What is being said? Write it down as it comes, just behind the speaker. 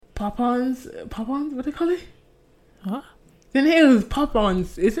pop-ons, what do they call it? What? The name is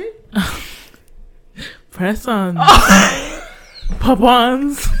pop-ons, is it? Press-ons.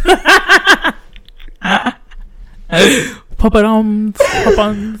 Pop-ons. Pop-ons.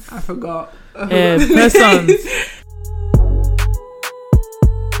 Pop-ons. I forgot. Press-ons.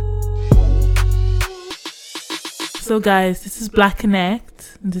 So guys, this is Black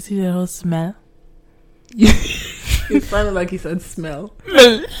Connect. And this is your host, Smell. It sounded like you said smell.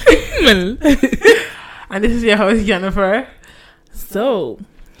 And this is your host, Jennifer. So,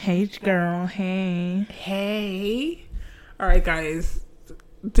 hey girl, hey. Hey. Alright guys,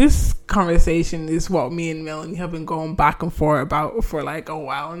 this conversation is what me and Melanie have been going back and forth about for like a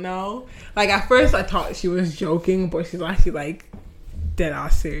while now. Like at first I thought she was joking, but she's actually like dead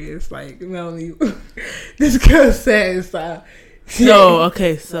ass serious. Like, Melanie, this girl says that. No,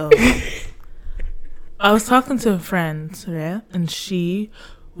 okay, so I was talking to a friend, right? And she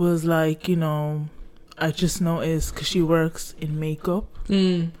was like, you know, I just noticed because she works in makeup,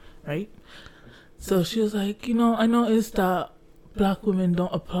 right? So she was like, you know, I noticed that black women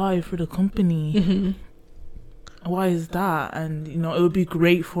don't apply for the company. Mm-hmm. Why is that? And, you know, it would be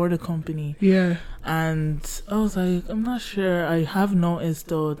great for the company. Yeah. And I was like, I'm not sure. I have noticed,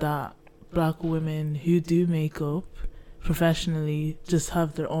 though, that black women who do makeup professionally just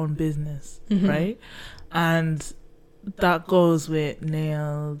have their own business, right? And that goes with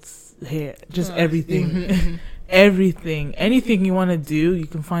nails, hair, just everything. Everything. Anything you want to do, you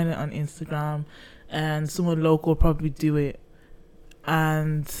can find it on Instagram, and someone local probably do it.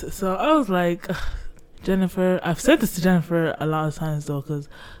 And so I was like, Jennifer, I've said this to Jennifer a lot of times though, because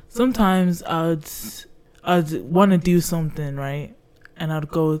sometimes I'd want to do something, right? And I'd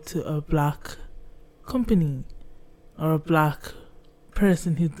go to a black company or a black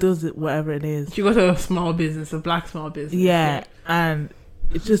person who does it, whatever it is. You go to a small business, a black small business. Yeah, and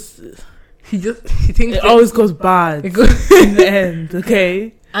it just... She thinks it always goes bad in the end,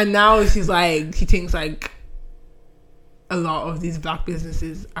 okay? And now she's like, she thinks like a lot of these black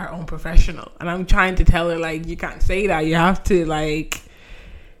businesses are unprofessional. And I'm trying to tell her, like, you can't say that. You have to, like...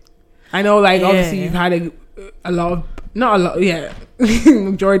 I know, like, obviously you've had a lot of... Not a lot, yeah.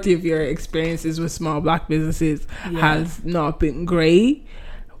 Majority of your experiences with small black businesses has not been great.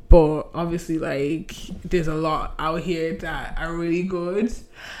 But obviously, like, there's a lot out here that are really good.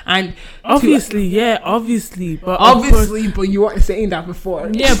 And obviously, but but you weren't saying that before.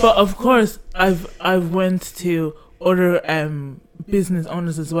 Yeah, but of course, I've went to other business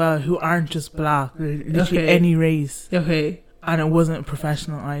owners as well who aren't just black, literally any race. Okay. And it wasn't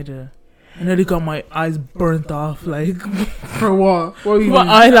professional either. I nearly got my eyes burnt off, like for what? What were you my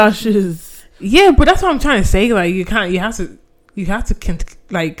eyelashes? Yeah, but that's what I'm trying to say. Like, you have to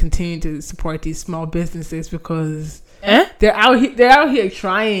continue to support these small businesses because they're out here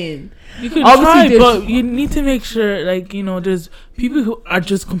trying. You can obviously try, but you need to make sure, like, you know, there's people who are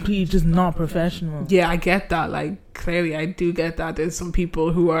just completely just not professional. Yeah, I get that. Like, clearly, I do get that. There's some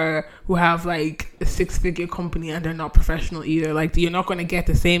people who have like a 6-figure company and they're not professional either. Like, you're not going to get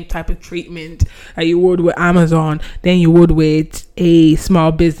the same type of treatment that you would with Amazon than you would with a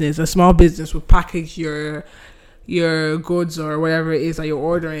small business. A small business would package your goods or whatever it is that you're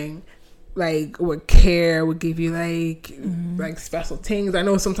ordering, like, with care, would give you like special things. I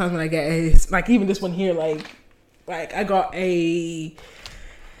know sometimes when I get like even this one here, like I got a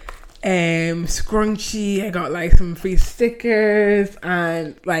scrunchie, I got like some free stickers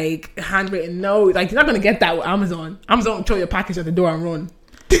and like handwritten notes. Like, you're not gonna get that with Amazon. Amazon will throw your package at the door and run.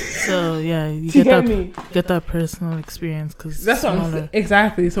 So yeah, you get that personal experience because that's what I'm saying.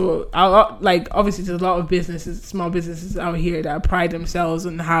 Exactly. So like, obviously there's a lot of small businesses out here that pride themselves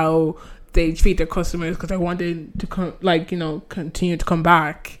on how they treat their customers because they wanted to continue to come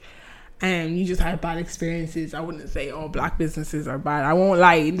back. And you just had bad experiences. I wouldn't say all black businesses are bad. I won't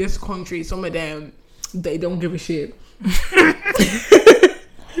lie. In this country, some of them, they don't give a shit.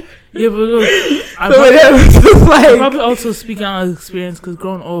 Yeah, but look, I'm probably also speaking out of experience because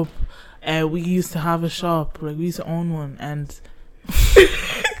growing up, we used to have a shop, like we used to own one, and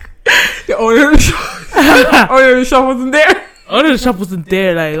the owner of the shop wasn't there. Owner of the shop wasn't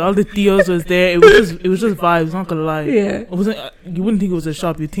there. Like, all the Theos was there. It was just vibes. Not gonna lie. Yeah, it wasn't. You wouldn't think it was a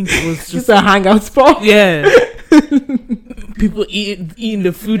shop. You'd think it was just a hangout spot. Yeah, people eating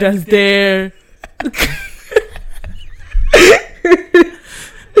the food that's there.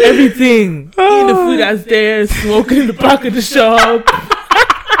 Everything. Eating the food that's there, smoking in the back of the shop.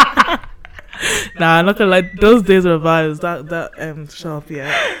 Nah, I'm not gonna lie, those days were vibes. That shop,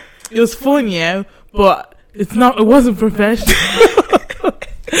 yeah. It was fun, yeah, but it wasn't professional.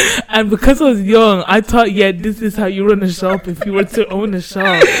 And because I was young, I thought, yeah, this is how you run a shop if you were to own a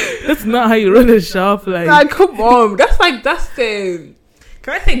shop. That's not how you run a shop. Like, come on. That's the...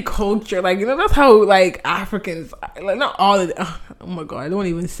 Can I say culture? Like, you know, that's how, like, Africans... Like, not all of... Oh, my God. I don't want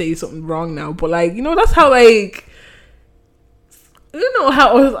to even say something wrong now. But, like, you know, that's how, like... You know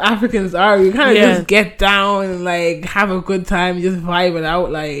how us Africans are. You kind of just get down and, like, have a good time. Just vibe it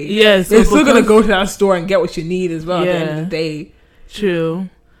out. Like, yeah, so you're still going to go to that store and get what you need as well at the end of the day. True.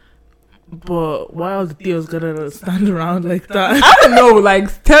 But why all the deals gonna stand around like that? I don't know.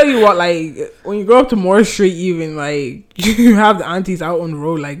 Like, tell you what, like, when you go up to Moore Street, even, like, you have the aunties out on the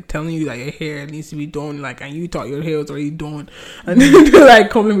road, like, telling you, like, your hair needs to be done, like, and you thought your hair was already done. And then they're, like,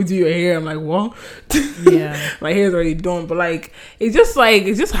 coming with you your hair. I'm like, what? Yeah. My hair's already done. But, like, it's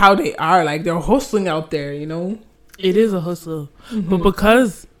just how they are. Like, they're hustling out there, you know? It is a hustle. Mm-hmm. But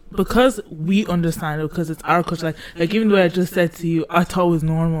because we understand it, because it's our culture, like even though I just said to you, I thought it was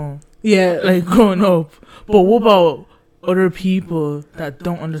normal. Yeah. Like, growing up. But what about other people that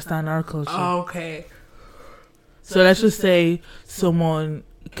don't understand our culture? Oh, okay. So let's just say someone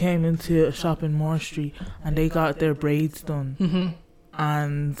came into a shop in Moore Street and they got their braids done. Mm-hmm.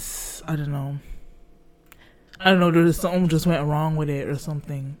 And I don't know, there's something just went wrong with it or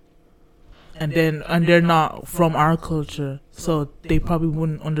something. And they're not from our culture, so they probably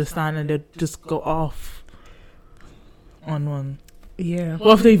wouldn't understand and they'd just go off on one. Yeah.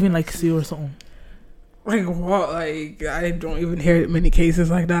 What if they even, like, sue or something? Like, what? Like, I don't even hear many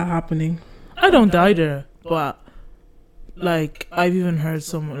cases like that happening. I don't either, but, like, I've even heard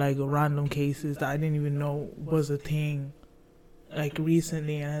some, like, random cases that I didn't even know was a thing, like,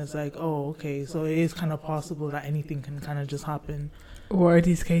 recently, and it's like, oh, okay, so it is kind of possible that anything can kind of just happen. What are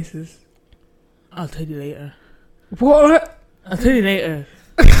these cases? I'll tell you later. What? I'll tell you later.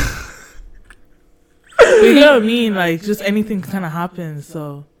 But you know what I mean? Like, just anything kind of happens.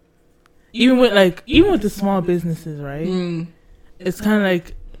 So even with the small businesses, right? Mm. It's kind of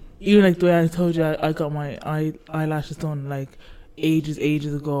like, even like the way I told you, I got my eyelashes done like ages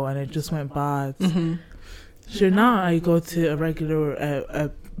ago, and it just went bad. Mm-hmm. Sure, now I go to a regular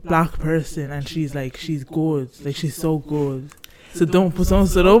a black person, and she's good. Like, she's so good. So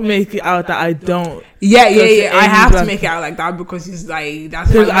don't make it out that I don't. Yeah. I have to make it out like that because it's like that's.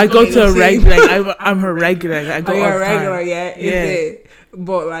 Because I go to a regular. Like, I'm her regular. Like, I go. You're a regular, yeah.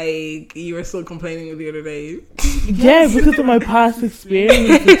 But like, you were still complaining the other day. Yeah, because of my past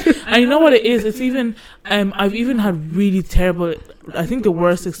experiences. And you know what it is? It's even I've even had really terrible. I think the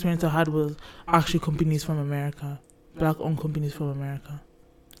worst experience I had was actually companies from America, black-owned companies from America.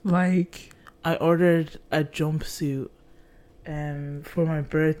 Like, I ordered a jumpsuit for my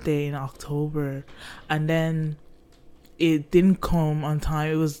birthday in October, and then it didn't come on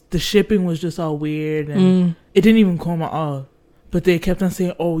time. The shipping was just all weird, and it didn't even come at all. But they kept on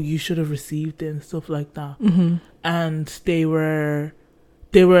saying, "Oh, you should have received it," and stuff like that. Mm-hmm. And they were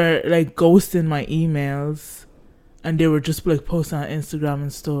like ghosting my emails, and they were just like posting on Instagram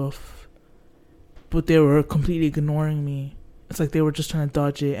and stuff. But they were completely ignoring me. It's like they were just trying to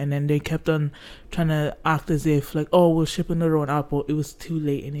dodge it, and then they kept on trying to act as if like, oh, we'll ship another one out, but it was too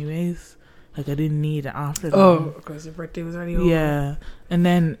late anyways. Like, I didn't need it after that. Oh, because your birthday was already over. Yeah. And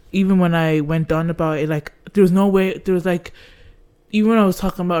then even when I went on about it, like, there was no way, there was like, even when I was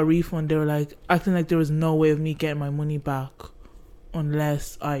talking about a refund, they were like acting like there was no way of me getting my money back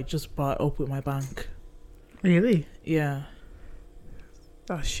unless I just brought it up with my bank. Really? Yeah.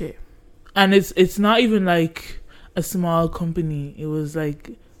 Oh shit. And it's not even like a small company. It was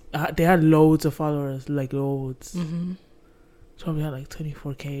like they had loads of followers, like loads. Mm-hmm. Probably had like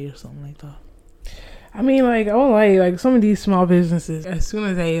 24K or something like that. I mean, like, I won't lie, like some of these small businesses, as soon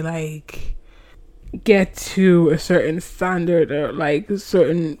as they like get to a certain standard or like a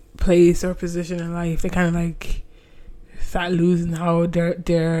certain place or position in life, they kind of like start losing how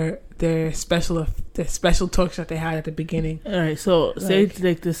their special touch that they had at the beginning. All right, so like, say it's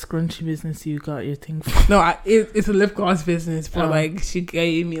like this scrunchy business you got your thing for. No, it's a lip gloss business, but like she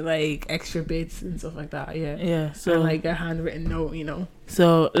gave me like extra bits and stuff like that. Yeah. So and, like a handwritten note, you know.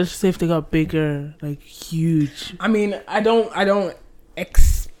 So let's just say if they got bigger, like huge. I mean, I don't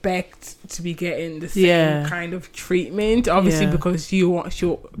expect to be getting the same kind of treatment, obviously, because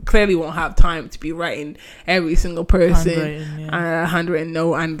she'll clearly won't have time to be writing every single person a handwritten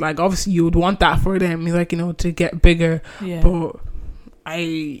note, and like obviously you would want that for them, like, you know, to get bigger. But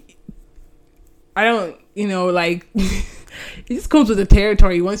I don't, you know, like it just comes with the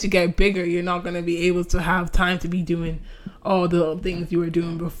territory. Once you get bigger, you're not going to be able to have time to be doing all the things you were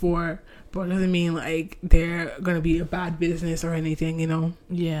doing before. But it doesn't mean like they're going to be a bad business or anything, you know?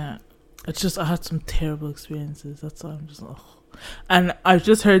 Yeah. It's just I had some terrible experiences. That's why I'm just And I've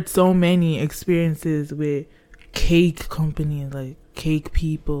just heard so many experiences with cake companies, like cake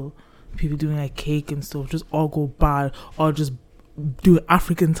people doing like cake and stuff, just all go bad, or just do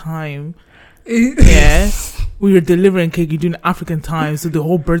African time. Yeah, we were delivering cake, you're doing African time, so the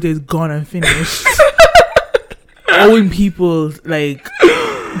whole birthday is gone and finished. Owing people, like,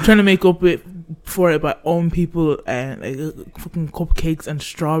 trying to make up for it by owing people and like fucking cupcakes and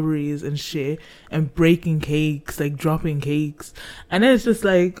strawberries and shit, and breaking cakes, like dropping cakes. And then it's just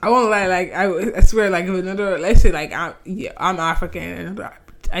like, I won't lie, like I swear, like if another, let's say like I'm African and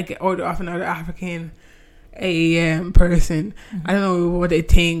I get ordered off another African person, I don't know what they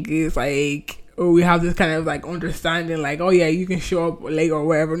think is like, or we have this kind of like understanding, like, oh yeah, you can show up late or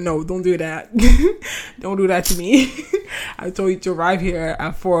whatever. No, don't do that. Don't do that to me. I told you to arrive here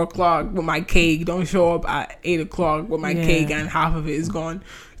at 4:00 with my cake. Don't show up at 8:00 with my cake and half of it is gone.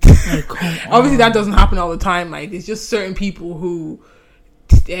 like, Obviously that doesn't happen all the time. Like, it's just certain people who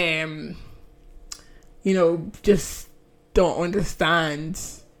just don't understand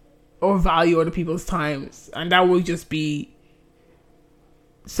or value other people's times, and that will just be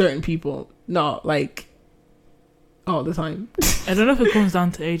certain people, not like all the time. I don't know if it comes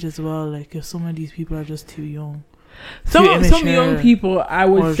down to age as well. Like, if some of these people are just too young. Some young people, I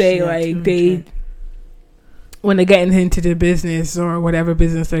would say, like, they, when they're getting into the business or whatever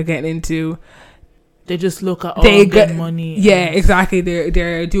business they're getting into, they just look at they get money. Yeah, exactly.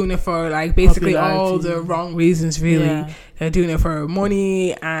 They're doing it for like basically all the wrong reasons. Really, they're doing it for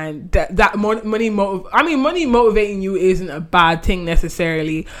money, and that money motivating you isn't a bad thing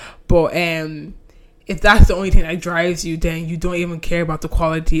necessarily, but if that's the only thing that drives you, then you don't even care about the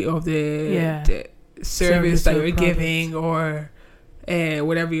quality of the service that you're giving or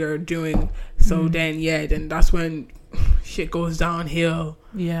whatever you're doing. So then that's when shit goes downhill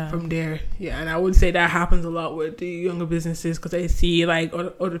from there. And I would say that happens a lot with the younger businesses, because I see like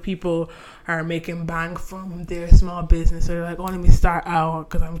other people are making bank from their small business, so they're like, oh, let me start out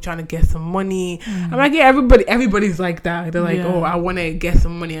because I'm trying to get some money. I'm like, yeah, everybody's like that. They're like, oh, I want to get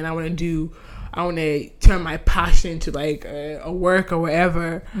some money and I want to turn my passion into like a work or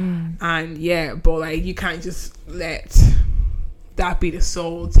whatever. And but like, you can't just let that be the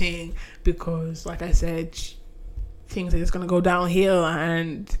sole thing, because like I said, things are just going to go downhill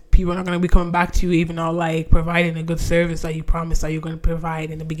and people are not going to be coming back to you even though like providing a good service that you promised that you're going to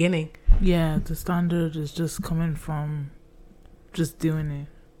provide in the beginning. Yeah, the standard is just coming from just doing it.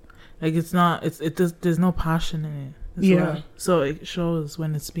 Like, it's not, there's no passion in it. Well. So it shows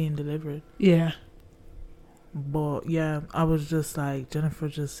when it's being delivered. Yeah. But yeah, I was just like, Jennifer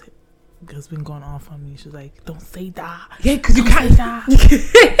just has been going off on me. She's like, don't say that. Yeah, because you can't say that.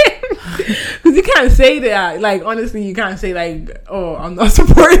 Because you can't say that. Like, honestly, you can't say like, oh, I'm not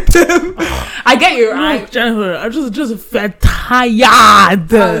supporting them. I get you. Jennifer, I'm just fed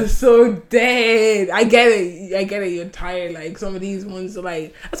tired. I'm so dead. I get it. You're tired. Like, some of these ones are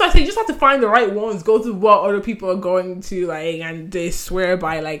like, that's why I say you just have to find the right ones. Go to what other people are going to, like, and they swear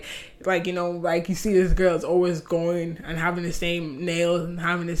by, like, you know, like, you see this girl's always going and having the same nails and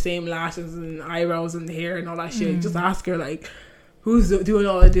having the same lashes and eyebrows and hair and all that shit. Just ask her, like, who's doing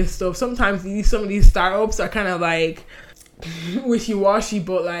all of this stuff. Sometimes some of these startups are kind of like wishy-washy,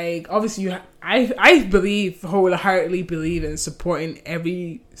 but like, obviously I wholeheartedly believe in supporting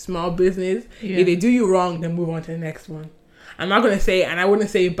every small business. If they do you wrong, then move on to the next one. I'm not gonna say, and I wouldn't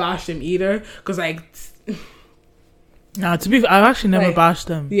say bash them either, because like, no, to be fair, I've actually never bashed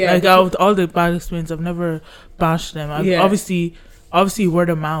them. Yeah, like, out of all the bad experience, I've never bashed them. Obviously word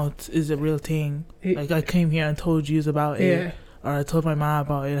of mouth is a real thing. Like, I came here and told you about it, or I told my mom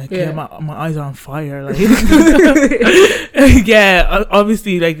about it. Like, my eyes are on fire. Like,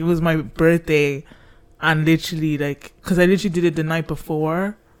 obviously, like, it was my birthday, and literally, like, because I literally did it the night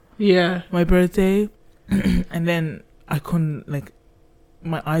before, my birthday, and then I couldn't, like,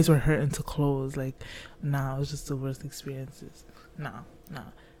 my eyes were hurting to close. Like, it was just the worst experiences.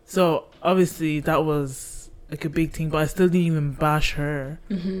 So obviously that was like a big thing, but I still didn't even bash her.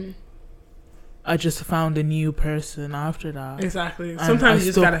 I just found a new person after that. Exactly. Sometimes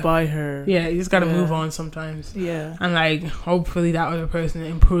you just gotta by her. Yeah, you just gotta move on sometimes. Yeah. And like, hopefully that other person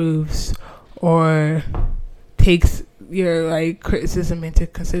improves or takes your like criticism into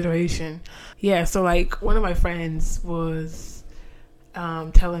consideration. Yeah. So like, one of my friends was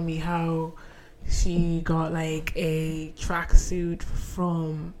telling me how she got like a tracksuit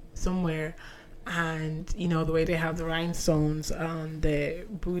from somewhere, and you know the way they have the rhinestones on the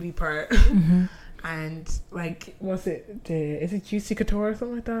booty part, and like, is it Juicy Couture or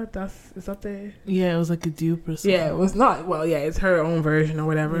something like that? Is that the? Yeah, it was like a dupe or something. Yeah, it was not. Well, yeah, it's her own version or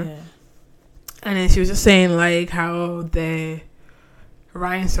whatever. Yeah. And then she was just saying like how the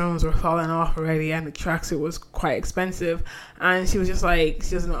rhinestones were falling off already and the tracksuit was quite expensive, and she was just like,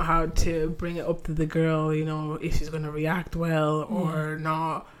 she doesn't know how to bring it up to the girl, you know, if she's going to react well or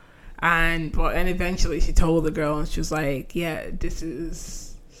not. And eventually she told the girl, and she was like, the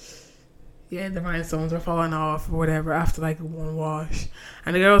rhinestones were falling off or whatever after like one wash.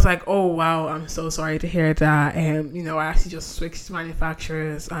 And the girl was like, oh wow, I'm so sorry to hear that. You know, I actually just switched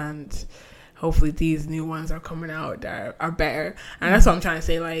manufacturers, and hopefully these new ones are coming out that are better. And that's what I'm trying to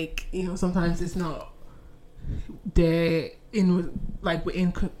say. Like, you know, sometimes it's not within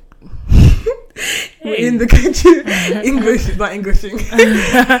the country. English is not Englishing.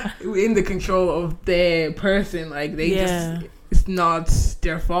 In the control of the person, like they just, it's not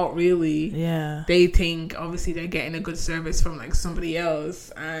their fault really. Yeah, they think obviously they're getting a good service from like somebody else,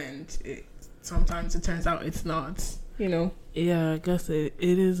 and sometimes it turns out it's not. You know. Yeah, I guess it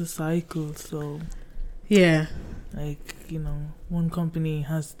is a cycle. So yeah, like, you know, one company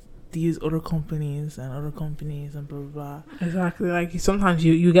has these other companies and other companies and blah blah blah. Exactly. Like sometimes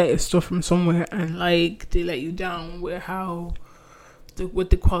you get your stuff from somewhere and like they let you down with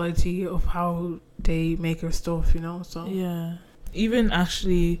the quality of how they make your stuff, you know. So yeah, even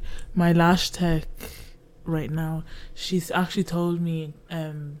actually my lash tech right now, she's actually told me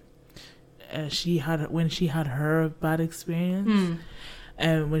she had her bad experience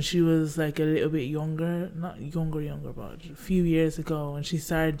when she was like a little bit younger, not younger, but a few years ago, when she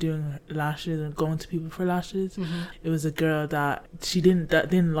started doing lashes and going to people for lashes. It was a girl that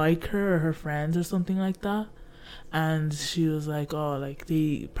didn't like her or her friends or something like that, and she was like, oh, like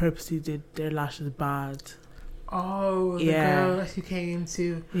they purposely did their lashes bad. Oh, the girl that she came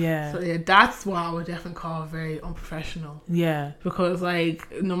to. Yeah. So yeah, that's what I would definitely call very unprofessional. Yeah. Because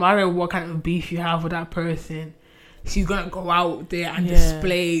like no matter what kind of beef you have with that person, she's gonna go out there and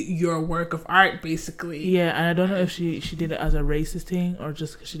display your work of art, basically. Yeah, and I don't know if she did it as a racist thing or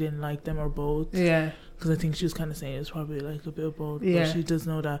just because she didn't like them or both. Yeah. Because I think she was kind of saying it's probably like a bit of both. Yeah. But she does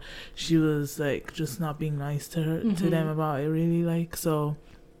know that she was like just not being nice to her to them about it, really. Like, so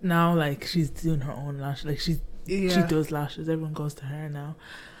now like she's doing her own lash, like she does lashes. Everyone goes to her now.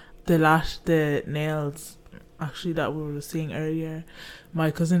 The nails, actually, that we were saying earlier, my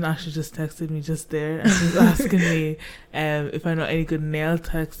cousin actually just texted me just there, and she was asking me if I know any good nail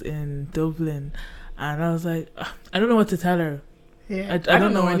techs in Dublin, and I was like, I don't know what to tell her. Yeah, I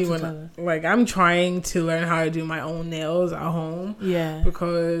don't know anyone. Like, I'm trying to learn how to do my own nails at home. Yeah,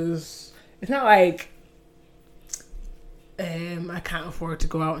 because it's not like I can't afford to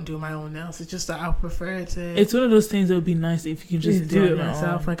go out and do my own nails. It's just that I prefer to. It's one of those things that would be nice if you can just do it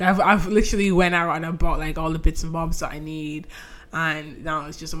myself. Like I've literally went out and I bought like all the bits and bobs that I need, and now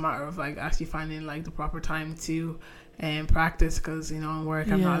it's just a matter of like actually finding like the proper time to practice, because you know in work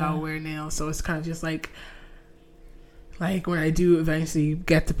I'm not allowed to wear nails, so it's kind of just like when I do eventually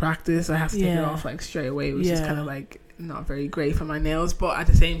get to practice, I have to take it off like straight away, which is kind of like not very great for my nails. But at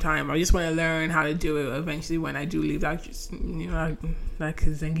the same time, I just want to learn how to do it eventually when I do leave that, just, you know, like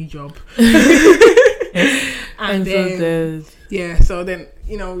a zengy job. And then so then,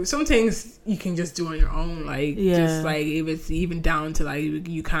 you know, some things you can just do on your own, like just like if it's even down to like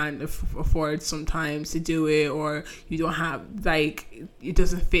you can't afford sometimes to do it, or you don't have like it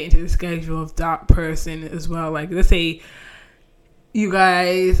doesn't fit into the schedule of that person as well. Like let's say you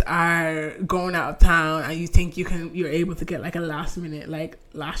guys are going out of town and you think you're able to get like a last minute like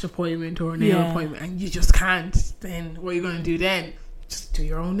lash appointment or nail appointment, and you just can't, then what are you going to do then? Just do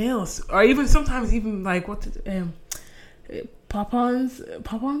your own nails. Or even sometimes even like pop-ons,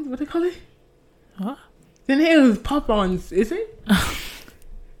 what do they call it? What? The nails, pop-ons, is it?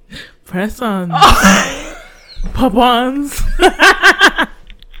 Press-ons. Pop-ons.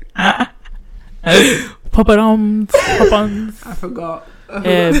 Pop-ons. I forgot.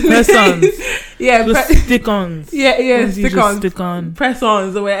 Press-ons. Stick-ons. Stick-ons. Stick-on.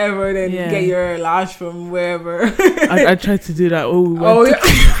 Press-ons or whatever, then get your lash from wherever. I tried to do that.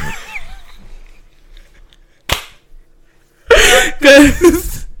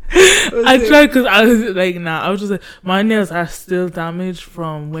 Because I tried, because I was like, I was just like, my nails are still damaged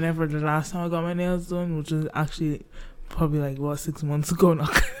from whenever the last time I got my nails done, which was actually probably like 6 months ago now.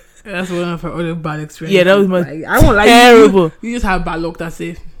 That's one of her other bad experiences. Yeah, that was my I won't like terrible. You just have bad luck. That's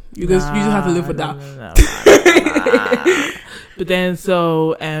it. You just have to live with that. But then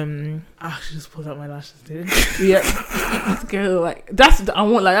so I actually just pulled out my lashes, dude. Yeah, girl, like I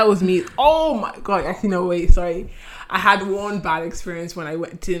won't lie. That was me. Oh my god. Actually, no, wait. Sorry. I had one bad experience when I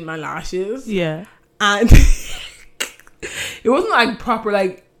went to my lashes. Yeah, and it wasn't like proper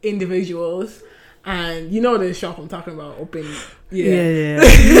like individuals. And you know the shop I'm talking about, open. Yeah.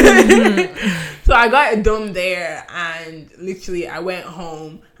 So I got it done there, and literally I went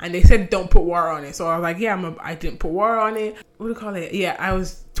home, and they said don't put water on it. So I was like, yeah, I didn't put water on it. What do you call it? Yeah, I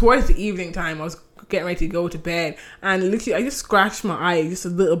was towards the evening time. I was getting ready to go to bed, and literally I just scratched my eye just a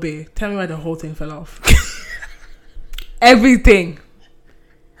little bit. Tell me why the whole thing fell off. Everything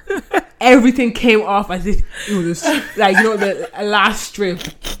came off as if it was like, you know, the last strip.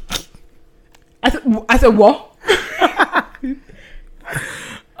 I said what?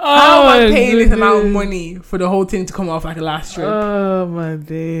 How am I paying this amount of money for the whole thing to come off like a last strip? Oh my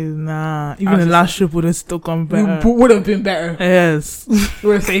days, nah. Even the last strip would have still come better. Would have been better. Yes. It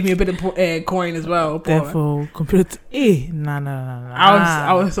would have saved me a bit of coin as well. Therefore, compared to nah.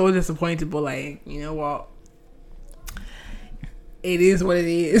 I was so disappointed, but like, you know what? It is what it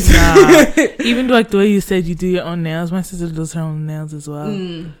is. Nah. Even like the way you said you do your own nails, my sister does her own nails as well.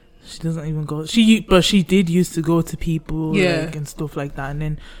 She doesn't even go. But she did used to go to people, like, and stuff like that. And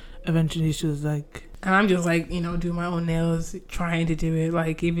then eventually she was like, and I'm just like, you know, do my own nails, trying to do it.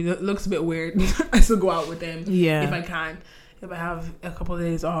 Like, if it looks a bit weird, I still go out with them. Yeah, if I can. If I have a couple of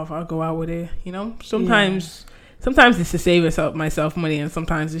days off, I'll go out with it. You know, sometimes it's to save myself money, and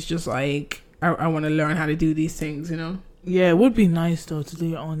sometimes it's just like I want to learn how to do these things. You know. Yeah, it would be nice though to do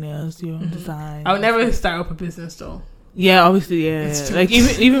your own nails, your own design. I would never start up a business though. Yeah, obviously, yeah. Like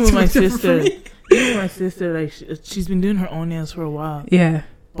even with my sister, like she's been doing her own nails for a while. Yeah,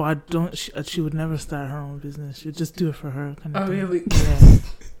 but she would never start her own business. She'd just do it for her. Kind of thing. Really?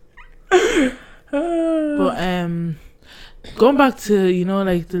 Yeah. But going back to, you know,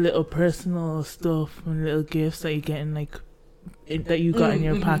 like the little personal stuff and little gifts that you get in, like that you got in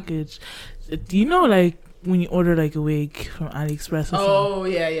your package. Do you know, like, when you order like a wig from AliExpress or something? Oh,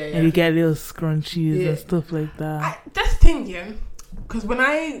 yeah. And you get little scrunchies and stuff like that. That's the thing, yeah. Because when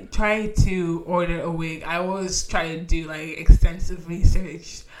I try to order a wig, I always try to do like extensive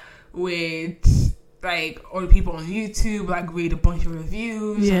research with like other people on YouTube, like read a bunch of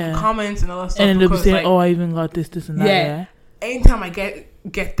reviews and comments and all that stuff. And they'll be saying, I even got this and that. Yeah. Anytime I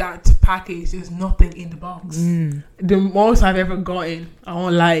get that package, there's nothing in the box. The most I've ever gotten, I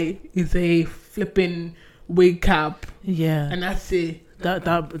won't lie, is a flipping wig cap. Yeah. And that's it. That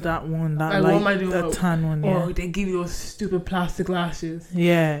one, that tan one, yeah. Or they give you those stupid plastic lashes.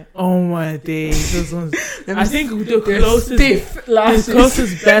 Yeah. Oh my days. Those ones. I think the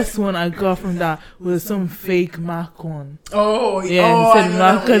closest best one I got from that was some fake MAC one. Oh, yeah.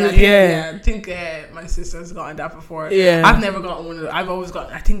 I think my sister's gotten that before. Yeah. I've never gotten one of those. I've always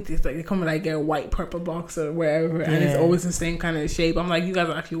gotten, I think they come in like a white purple box or wherever, and it's always the same kind of shape. I'm like, you guys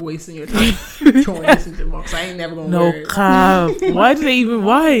are actually wasting your time throwing this into the box. I ain't never gonna wear it. No cap. Why do they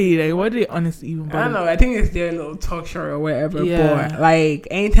honestly even bother? I don't know. I think it's their little talk show or whatever. Yeah. But like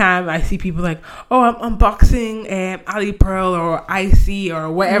anytime I see people like, oh, I'm unboxing Ali Pearl or IC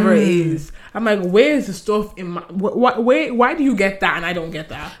or whatever it is, I'm like, where's the stuff in my? Why do you get that and I don't get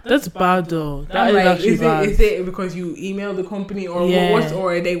that? That's bad though. That is actually bad. Is it because you email the company or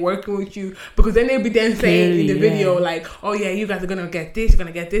or are they working with you? Because then they'll be then saying in the video like, oh yeah, you guys are gonna get this, you're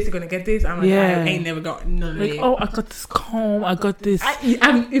gonna get this, you're gonna get this. I'm like, I ain't never got none of it. Oh, I got this comb, I got this. I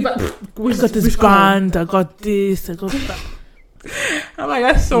got this band, I got this, I got that. I'm like,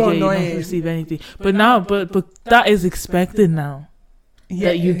 that's so annoying. You don't receive anything, but now, but that is expected now.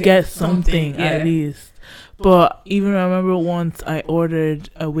 That you get something at least. But even I remember once I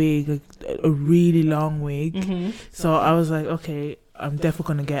ordered a wig, like a really long wig. So I was like, okay, I'm definitely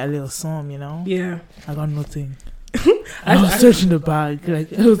gonna get a little sum, you know. Yeah. I got nothing. I was searching the bag,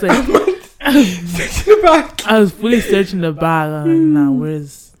 like I was like. Searching the bag. I was fully searching the bag. I'm like, nah,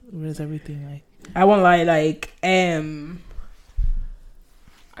 where's everything? Like, I won't lie, like I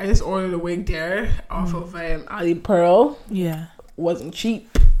just ordered a wig there off of Ali Pearl. Yeah, wasn't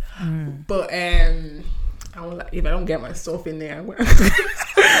cheap, but if I don't get my stuff in there, I'm gonna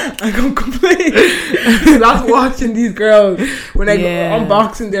complain. I was watching these girls when I go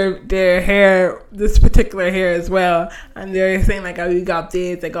unboxing their hair, this particular hair as well, and they're saying like, I got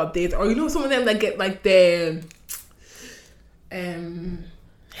this, or you know, some of them that get like the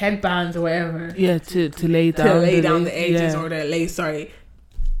headbands or whatever. Yeah, to lay down the edges or the lace. Sorry.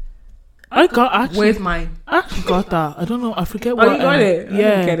 I got actually. Where's mine? I actually got that. I don't know. I forget what. Oh, you got it? Yeah, I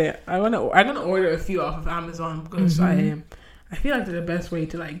didn't get it. I'm gonna order a few off of Amazon because I feel like they're the best way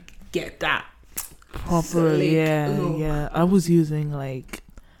to like get that properly. Yeah. I was using like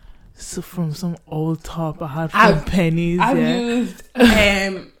from some old top I had from Pennies. I've used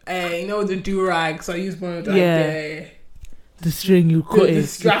you know, the do-rag. So I used one of like the string you cut it. The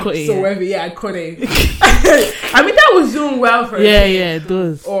strap, so whatever. Yeah, I cut it. I mean, that was doing well for yeah, it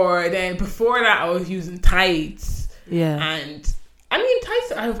does. Or then before that, I was using tights. Yeah. And I mean,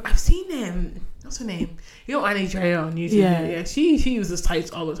 tights. I've seen them. What's her name? You know, Annie Drea on YouTube. Yeah. She uses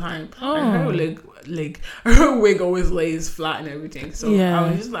tights all the time. Oh. And her wig always lays flat and everything. So I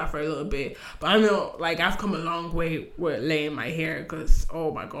was using that for a little bit. But I know, like, I've come a long way with laying my hair because,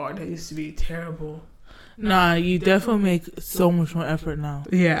 oh my God, that used to be terrible. Nah, you definitely make so much more effort now.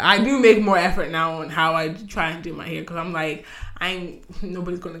 Yeah, I do make more effort now on how I try and do my hair because I'm like,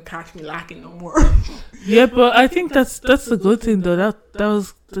 nobody's gonna catch me lacking no more. Yeah, but I think that's a good thing though.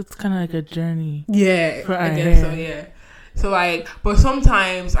 That's kind of like a journey. Yeah, for I our guess hair. so. Yeah, so like, but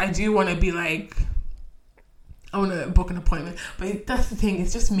sometimes I do want to be like, I want to book an appointment, but that's the thing.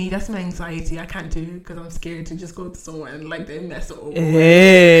 It's just me. That's my anxiety. I can't do it because I'm scared to just go to someone and like they mess it over.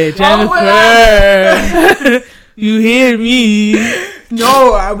 Hey, Jennifer, you hear me?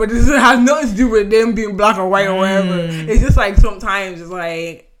 No, but this has nothing to do with them being black or white or whatever. It's just like sometimes it's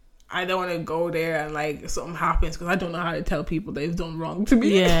like I don't want to go there and like something happens because I don't know how to tell people they've done wrong to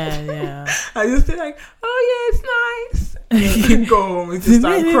me. Yeah. I just say like, oh yeah, it's nice. And go home and just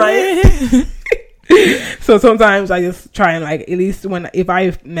start crying. So sometimes I just try and like, at least if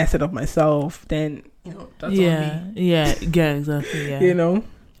I mess it up myself, then that's on me. Yeah, exactly. Yeah,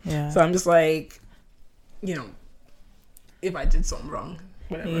 Yeah. So I'm just like, if I did something wrong,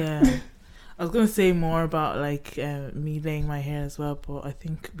 whatever. Yeah. I was gonna say more about like me laying my hair as well, but I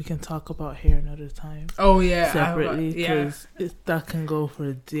think we can talk about hair another time. Oh yeah, separately because that can go for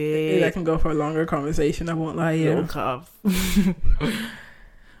a day. That can go for a longer conversation. I won't lie. Yeah.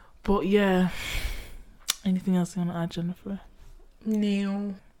 But yeah. Anything else you want to add, Jennifer?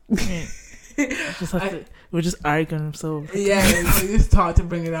 No. We're just arguing, so yeah. I just thought to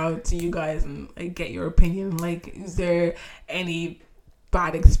bring it out to you guys and like, get your opinion. Like, is there any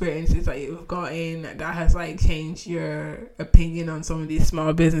bad experiences that you've gotten that has like changed your opinion on some of these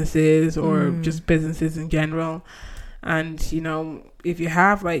small businesses or just businesses in general? And if you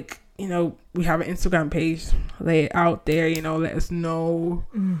have like, we have an Instagram page, lay it out there, let us know.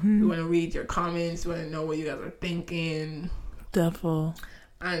 We want to read your comments. We want to know what you guys are thinking. Definitely.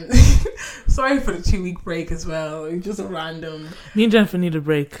 And sorry for the 2-week break as well. It's just a random. Me and Jennifer need a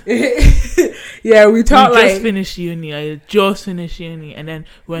break. Yeah, we talked like just finished uni. I just finished uni and then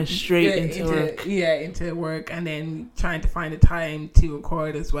went straight into work. Yeah, into work, and then trying to find a time to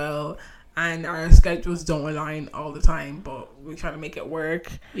record as well. And our schedules don't align all the time, but we try to make it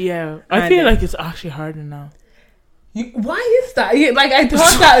work. Yeah, I feel like it's actually harder now. Why is that? Like, I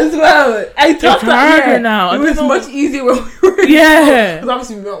thought that as well. It's harder now. It was much easier when we were because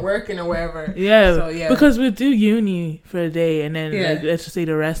obviously we weren't working or whatever. Yeah, so, because we do uni for a day and then like, let's just say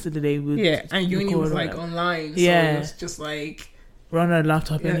the rest of the day we and uni was like online. So it was just like we're on our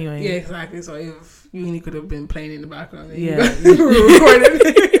laptop anyway. Yeah, exactly. So if uni could have been playing in the background, we were recording.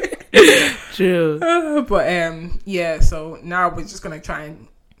 True. But so now we're just gonna try and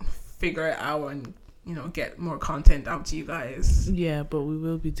figure it out and get more content out to you guys. Yeah, but we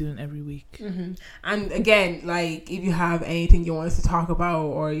will be doing every week. And again, like, if you have anything you want us to talk about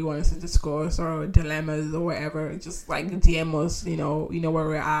or you want us to discuss or dilemmas or whatever, just like DM us. You know where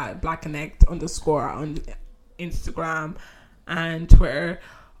we're at, BlackConnect_ on Instagram and Twitter,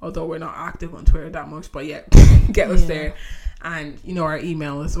 although we're not active on Twitter that much, but get us there. And our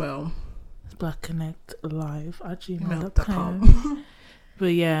email as well, blackconnectlive@gmail.com.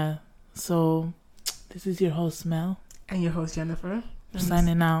 But so this is your host Mel and your host Jennifer.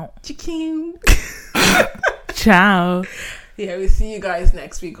 Signing out. Ciao. Yeah, we'll see you guys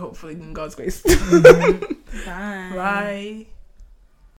next week, hopefully, in God's grace. Bye. Bye.